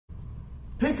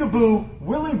Peekaboo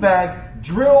Willie bag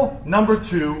drill number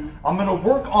 2. I'm going to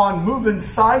work on moving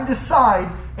side to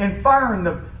side and firing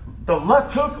the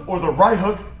left hook or the right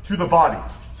hook to the body.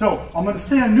 So I'm going to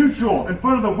stand neutral in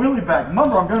front of the Willie bag.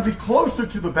 Remember, I'm going to be closer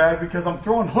to the bag because I'm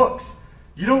throwing hooks.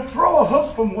 You don't throw a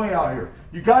hook from way out here.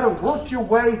 You got to work your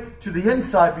way to the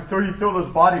inside before you throw those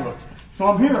body hooks. So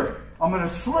I'm here. I'm going to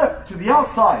slip to the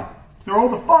outside. Throw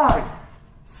the 5.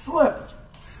 Slip,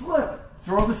 slip.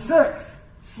 Throw the 6.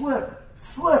 Slip,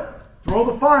 slip. Throw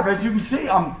the 5. As you can see,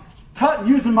 I'm cutting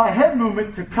using my head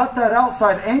movement to cut that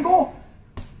outside angle.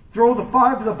 Throw the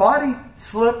 5 to the body.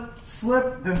 Slip,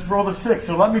 slip, then throw the 6.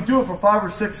 So let me do it for 5 or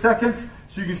 6 seconds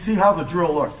so you can see how the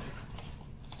drill looks.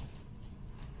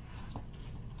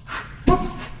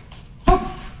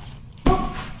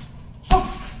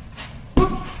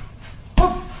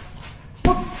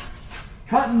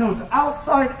 Cutting those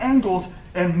outside angles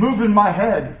and moving my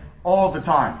head all the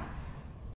time.